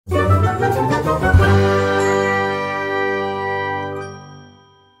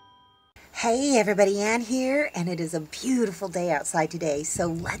Hey everybody, Ann here, and it is a beautiful day outside today, so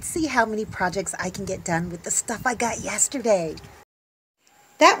let's see how many projects I can get done with the stuff I got yesterday.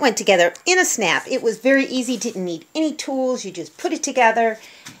 That went together in a snap. It was very easy, didn't need any tools, you just put it together,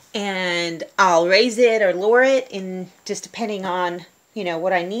 and I'll raise it or lower it in just depending on,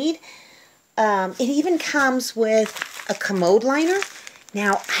 what I need. It even comes with a commode liner.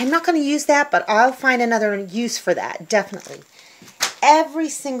 Now, I'm not going to use that, but I'll find another use for that, definitely. Every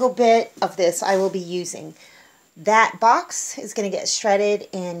single bit of this I will be using. That box is going to get shredded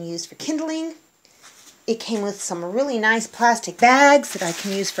and used for kindling. It came with some really nice plastic bags that I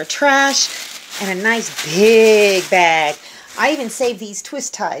can use for trash and a nice big bag. I even saved these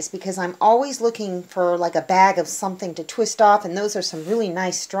twist ties because I'm always looking for like a bag of something to twist off, and those are some really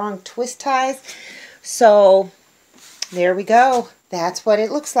nice strong twist ties. So there we go. That's what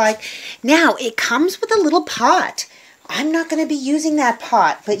it looks like. Now it comes with a little pot. I'm not going to be using that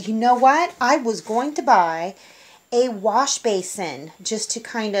pot, but you know what? I was going to buy a wash basin just to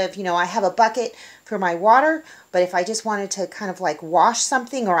kind of, I have a bucket for my water, but if I just wanted to kind of like wash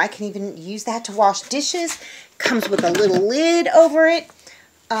something, or I can even use that to wash dishes, comes with a little lid over it.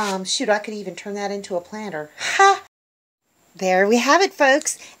 Shoot, I could even turn that into a planter. Ha! There we have it,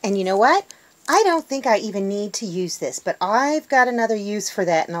 folks. And you know what? I don't think I even need to use this, but I've got another use for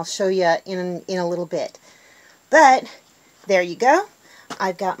that, and I'll show you in a little bit. But there you go.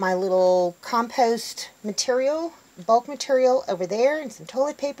 I've got my little compost material, bulk material over there, and some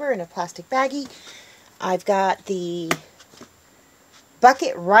toilet paper and a plastic baggie. I've got the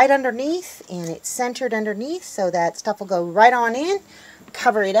bucket right underneath, and it's centered underneath so that stuff will go right on in.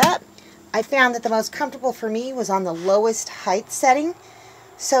 Cover it up. I found that the most comfortable for me was on the lowest height setting.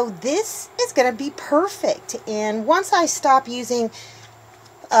 So this is going to be perfect. And once I stop using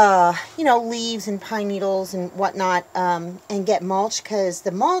leaves and pine needles and whatnot, and get mulch, because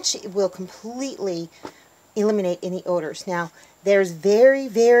the mulch will completely eliminate any odors. Now, there's very,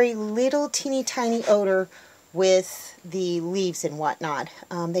 very little teeny tiny odor with the leaves and whatnot.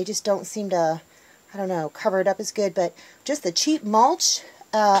 They just don't seem to, cover it up as good, but just the cheap mulch,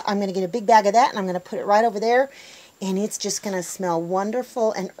 I'm going to get a big bag of that, and I'm going to put it right over there, and it's just going to smell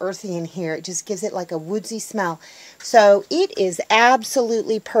wonderful and earthy in here. It just gives it like a woodsy smell. So it is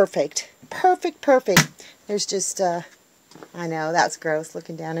absolutely perfect. Perfect, perfect. There's just, I know, that's gross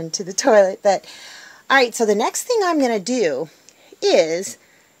looking down into the toilet. But, alright, so the next thing I'm going to do is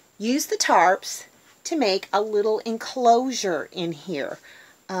use the tarps to make a enclosure enclosure in here.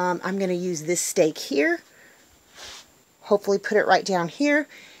 I'm going to use this stake here. Hopefully put it right down here.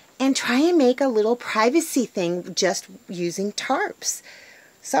 And try and make a little privacy thing just using tarps.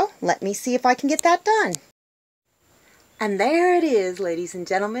 So let me see if I can get that done. And there it is, ladies and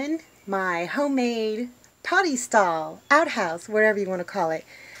gentlemen, my homemade potty stall, outhouse, whatever you want to call it.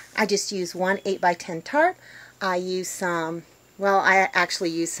 I just used one 8x10 tarp. I used some, I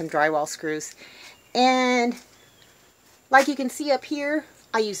actually used some drywall screws. And like you can see up here,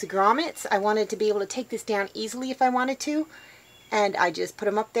 I used the grommets. I wanted to be able to take this down easily if I wanted to. And I just put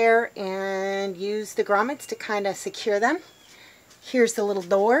them up there and use the grommets to kind of secure them. Here's the little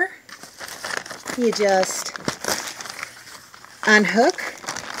door. You just unhook.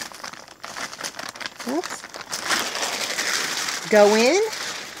 Oops. Go in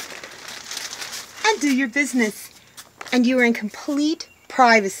and do your business. And you are in complete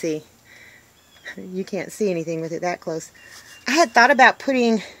privacy. You can't see anything with it that close. I had thought about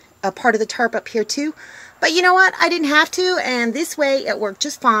putting a part of the tarp up here too, but you know what? I didn't have to, and this way it worked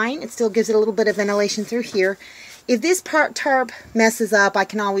just fine. It still gives it a little bit of ventilation through here. If this tarp messes up, I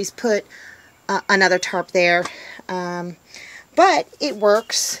can always put another tarp there. But it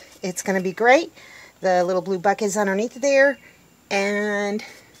works. It's going to be great. The little blue bucket is underneath there, and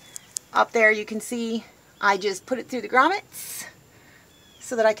up there you can see I just put it through the grommets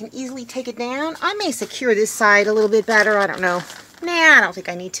so that I can easily take it down. I may secure this side a little bit better. I don't know. Nah, I don't think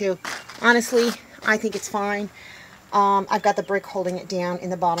I need to. Honestly, I think it's fine. I've got the brick holding it down in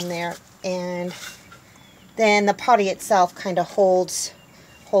the bottom there, and then the potty itself kind of holds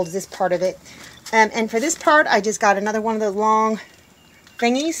this part of it. And for this part, I just got another one of the long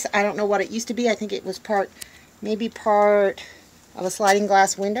thingies. I don't know what it used to be. I think it was maybe part of a sliding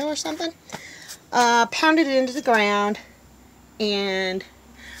glass window or something. Pounded it into the ground, and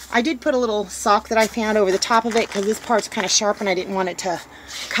I did put a little sock that I found over the top of it because this part's kind of sharp and I didn't want it to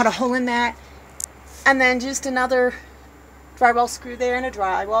cut a hole in that. And then just another drywall screw there and a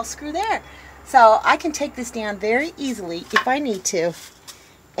drywall screw there. So I can take this down very easily if I need to.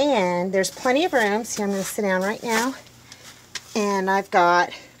 And there's plenty of room. See, I'm going to sit down right now. And I've got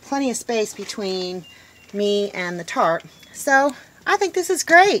plenty of space between me and the tarp. So I think this is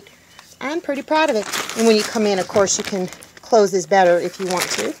great. I'm pretty proud of it. And when you come in, of course, you can close this better if you want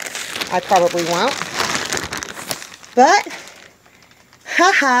to. I probably won't. But,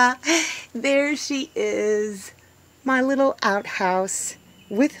 haha, there she is. My little outhouse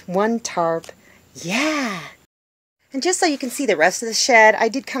with one tarp. Yeah. And just so you can see the rest of the shed, I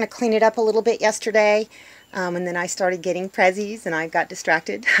did kind of clean it up a little bit yesterday. And then I started getting prezzies and I got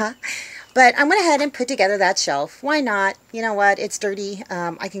distracted. But I went ahead and put together that shelf. Why not? You know what? It's dirty.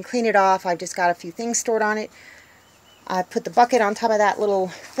 I can clean it off. I've just got a few things stored on it. I put the bucket on top of that little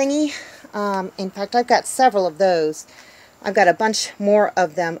thingy. In fact, I've got several of those. I've got a bunch more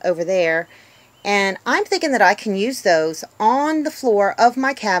of them over there. And I'm thinking that I can use those on the floor of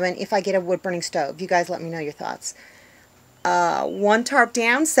my cabin if I get a wood-burning stove. You guys let me know your thoughts. One tarp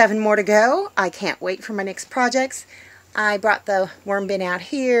down, 7 more to go. I can't wait for my next projects. I brought the worm bin out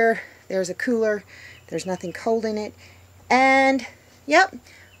here. There's a cooler. There's nothing cold in it. And, yep,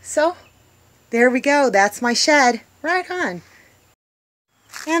 so there we go. That's my shed. Right on.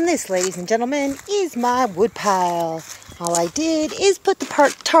 And this, ladies and gentlemen, is my wood pile. All I did is put the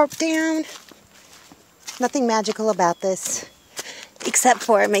tarp down. Nothing magical about this, except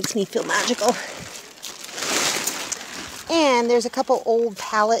for it makes me feel magical. And there's a couple old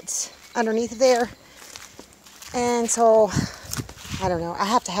pallets underneath there. And so, I don't know, I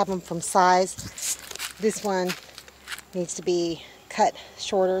have to have them from size. This one needs to be cut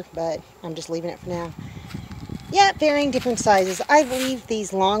shorter, but I'm just leaving it for now. Yeah, varying different sizes. I leave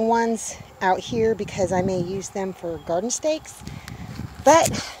these long ones out here because I may use them for garden stakes.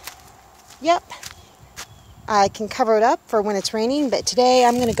 But, yep, I can cover it up for when it's raining. But today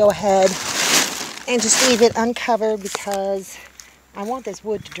I'm going to go ahead and just leave it uncovered because I want this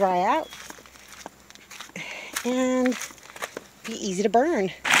wood to dry out and be easy to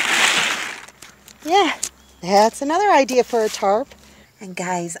burn. Yeah, that's another idea for a tarp. And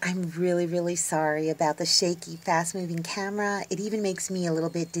guys, I'm really, really sorry about the shaky, fast-moving camera. It even makes me a little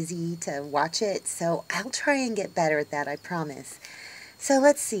bit dizzy to watch it, so I'll try and get better at that, I promise. So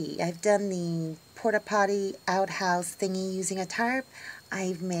let's see. I've done the porta potty outhouse thingy using a tarp.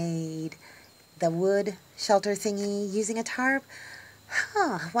 I've made the wood shelter thingy using a tarp.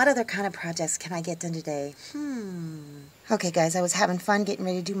 What other kind of projects can I get done today? Okay, guys, I was having fun getting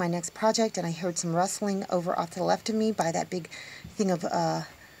ready to do my next project, and I heard some rustling over off to the left of me by that big thing of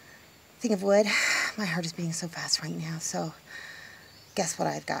wood. My heart is beating so fast right now, so guess what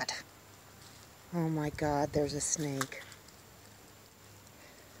I've got? Oh my God, there's a snake.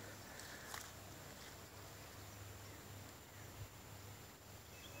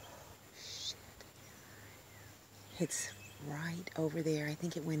 Shit. It's right over there. I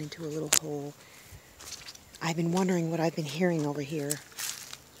think it went into a little hole. I've been wondering what I've been hearing over here.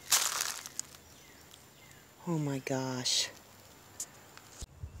 Oh my gosh.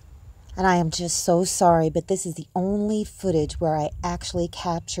 And I am just so sorry, but this is the only footage where I actually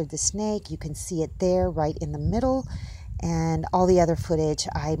captured the snake. You can see it there right in the middle. And all the other footage,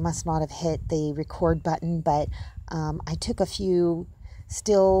 I must not have hit the record button, but I took a few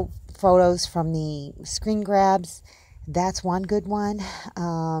still photos from the screen grabs. That's one good one.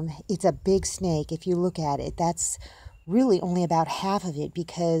 It's a big snake. If you look at it, that's really only about half of it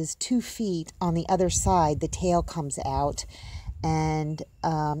because 2 feet on the other side, the tail comes out, and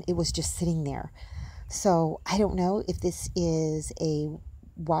it was just sitting there. So I don't know if this is a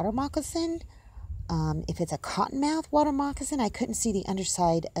water moccasin, if it's a cottonmouth water moccasin. I couldn't see the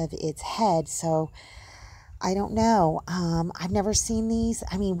underside of its head, so I don't know. I've never seen these.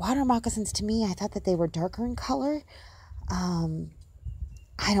 I mean, water moccasins to me, I thought that they were darker in color.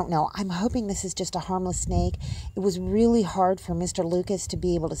 I don't know. I'm hoping this is just a harmless snake. It was really hard for Mr. Lucas to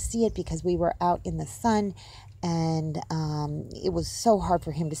be able to see it because we were out in the sun, and it was so hard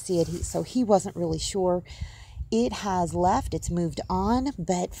for him to see it. So he wasn't really sure. It has left. It's moved on,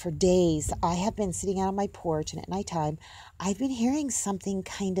 but for days I have been sitting out on my porch, and at nighttime I've been hearing something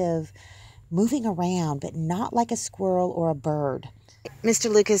kind of moving around, but not like a squirrel or a bird.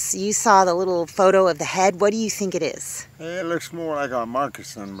 Mr. Lucas, you saw the little photo of the head. What do you think it is? It looks more like a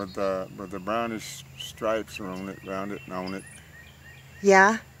moccasin, but the brownish stripes around it and on it.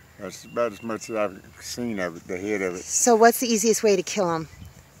 Yeah? That's about as much as I've seen of it, the head of it. So what's the easiest way to kill them?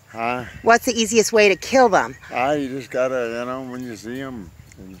 Huh? What's the easiest way to kill them? You just gotta, when you see them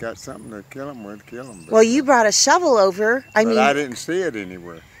and you got something to kill them with, kill them. Well, you brought a shovel over. I didn't see it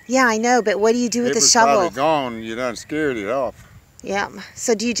anywhere. Yeah, I know, but what do you do with the shovel? It was probably gone. You done scared it off. Yeah.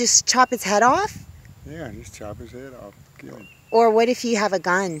 So do you just chop its head off? Yeah, just chop his head off, kill him. Or what if you have a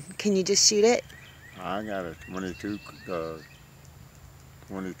gun? Can you just shoot it? I got a 22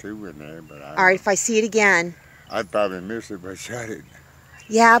 in there, but all right, if I see it again. I'd probably miss it if I shot it.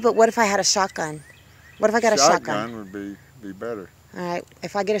 Yeah, but what if I had a shotgun? What if I got a shotgun? Shotgun would be better. All right.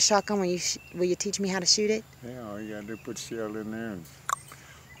 If I get a shotgun, will you teach me how to shoot it? Yeah, all you gotta do is put shell in there and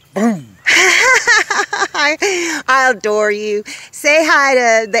boom. I adore you. Say hi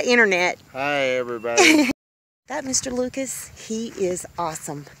to the internet. Hi, everybody. That Mr. Lucas, he is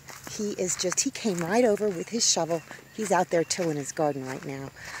awesome. He came right over with his shovel. He's out there tilling his garden right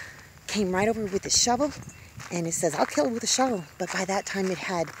now. Came right over with his shovel, and it says, I'll kill it with a shovel. But by that time, it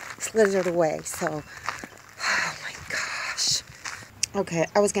had slithered away. So, oh my gosh. Okay,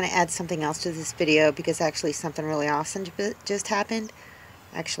 I was going to add something else to this video because actually something really awesome just happened.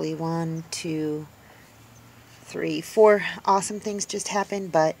 Actually, 1, 2, 3, 4 awesome things just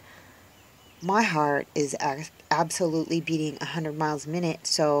happened, but my heart is absolutely beating 100 miles a minute,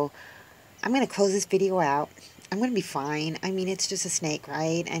 so I'm going to close this video out. I'm going to be fine. I mean, it's just a snake,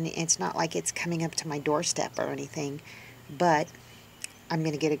 right? And it's not like it's coming up to my doorstep or anything, but I'm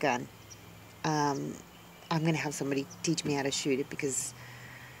going to get a gun. I'm going to have somebody teach me how to shoot it because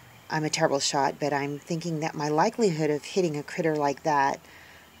I'm a terrible shot, but I'm thinking that my likelihood of hitting a critter like that,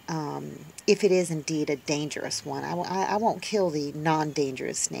 if it is indeed a dangerous one, I won't kill the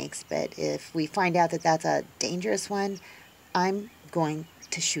non-dangerous snakes, but if we find out that that's a dangerous one, I'm going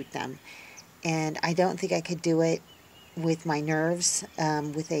to shoot them. And I don't think I could do it with my nerves,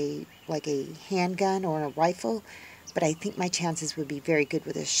 with a handgun or a rifle, but I think my chances would be very good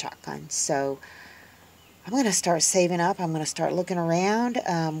with a shotgun. So I'm going to start saving up. I'm going to start looking around.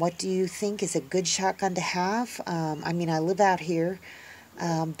 What do you think is a good shotgun to have? I mean, I live out here.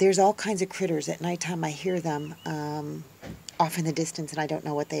 There's all kinds of critters. At nighttime, I hear them off in the distance, and I don't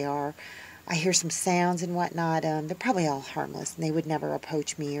know what they are. I hear some sounds and whatnot. They're probably all harmless, and they would never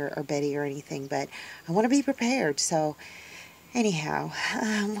approach me or Betty or anything, but I want to be prepared. So anyhow,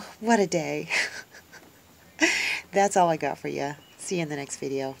 what a day. That's all I got for you. See you in the next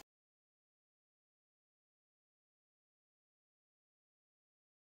video.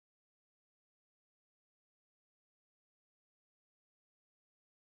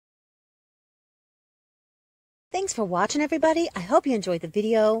 Thanks for watching, everybody. I hope you enjoyed the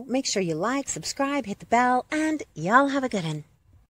video. Make sure you like, subscribe, hit the bell, and y'all have a good one.